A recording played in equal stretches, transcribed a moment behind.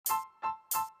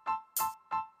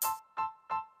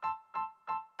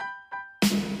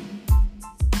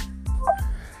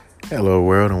Hello,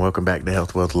 world, and welcome back to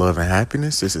Health, Wealth, Love, and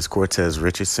Happiness. This is Cortez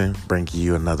Richardson bringing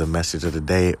you another message of the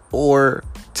day or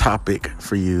topic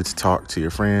for you to talk to your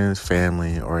friends,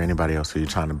 family, or anybody else who you're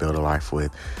trying to build a life with.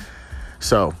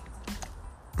 So,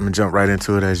 I'm going to jump right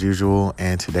into it as usual,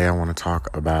 and today I want to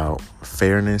talk about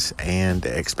fairness and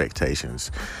expectations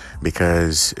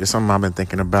because it's something I've been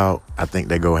thinking about. I think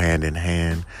they go hand in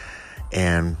hand,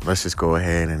 and let's just go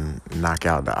ahead and knock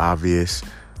out the obvious.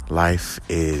 Life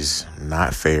is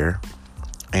not fair,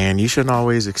 and you shouldn't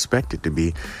always expect it to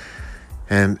be.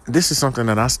 And this is something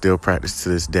that I still practice to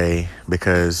this day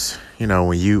because,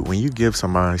 when you give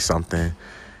somebody something,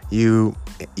 you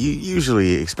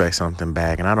usually expect something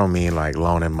back. And I don't mean like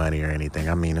loaning money or anything.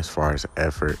 I mean as far as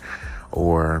effort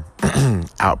or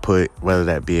output, whether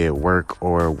that be at work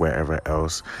or wherever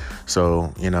else.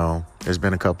 So, there's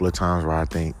been a couple of times where I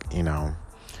think,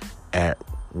 at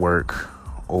work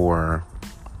or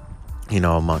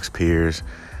amongst peers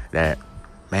that,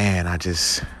 man, I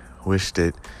just wish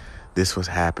that this was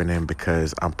happening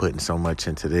because I'm putting so much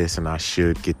into this and I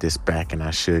should get this back and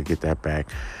I should get that back.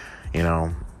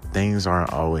 Things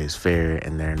aren't always fair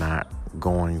and they're not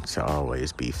going to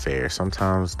always be fair.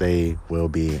 Sometimes they will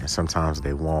be and sometimes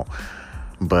they won't.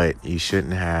 But you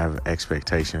shouldn't have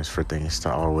expectations for things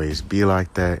to always be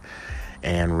like that.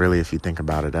 And really, if you think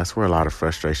about it, that's where a lot of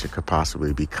frustration could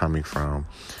possibly be coming from.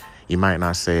 You might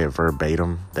not say it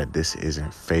verbatim that this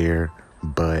isn't fair,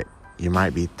 but you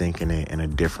might be thinking it in a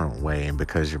different way. And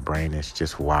because your brain is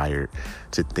just wired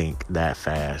to think that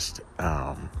fast,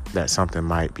 that something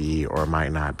might be or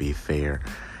might not be fair.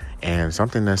 And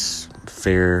something that's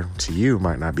fair to you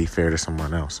might not be fair to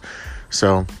someone else.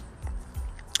 So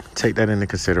take that into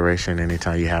consideration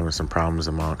anytime you're having some problems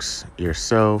amongst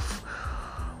yourself,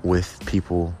 with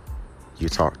people you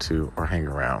talk to or hang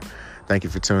around. Thank you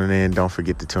for tuning in. Don't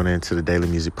forget to tune in to the Daily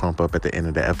Music Pump Up at the end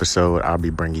of the episode. I'll be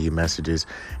bringing you messages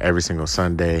every single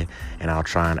Sunday, and I'll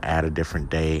try and add a different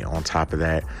day on top of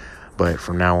that. But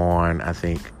from now on, I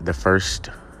think the first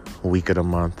week of the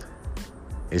month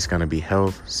is going to be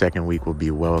health. Second week will be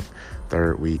wealth.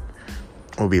 Third week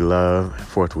will be love.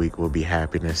 Fourth week will be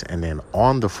happiness. And then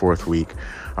on the fourth week,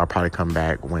 I'll probably come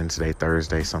back Wednesday,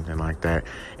 Thursday, something like that,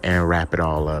 and wrap it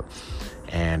all up.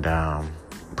 And,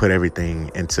 put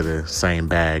everything into the same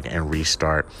bag and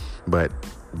restart. But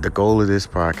the goal of this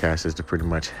podcast is to pretty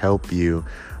much help you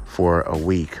for a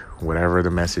week, whatever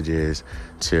the message is,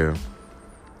 to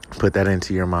put that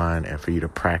into your mind and for you to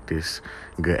practice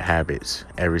good habits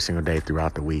every single day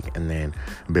throughout the week and then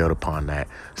build upon that.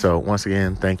 So once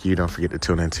again, thank you. Don't forget to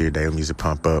tune into your Daily Music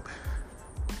Pump Up.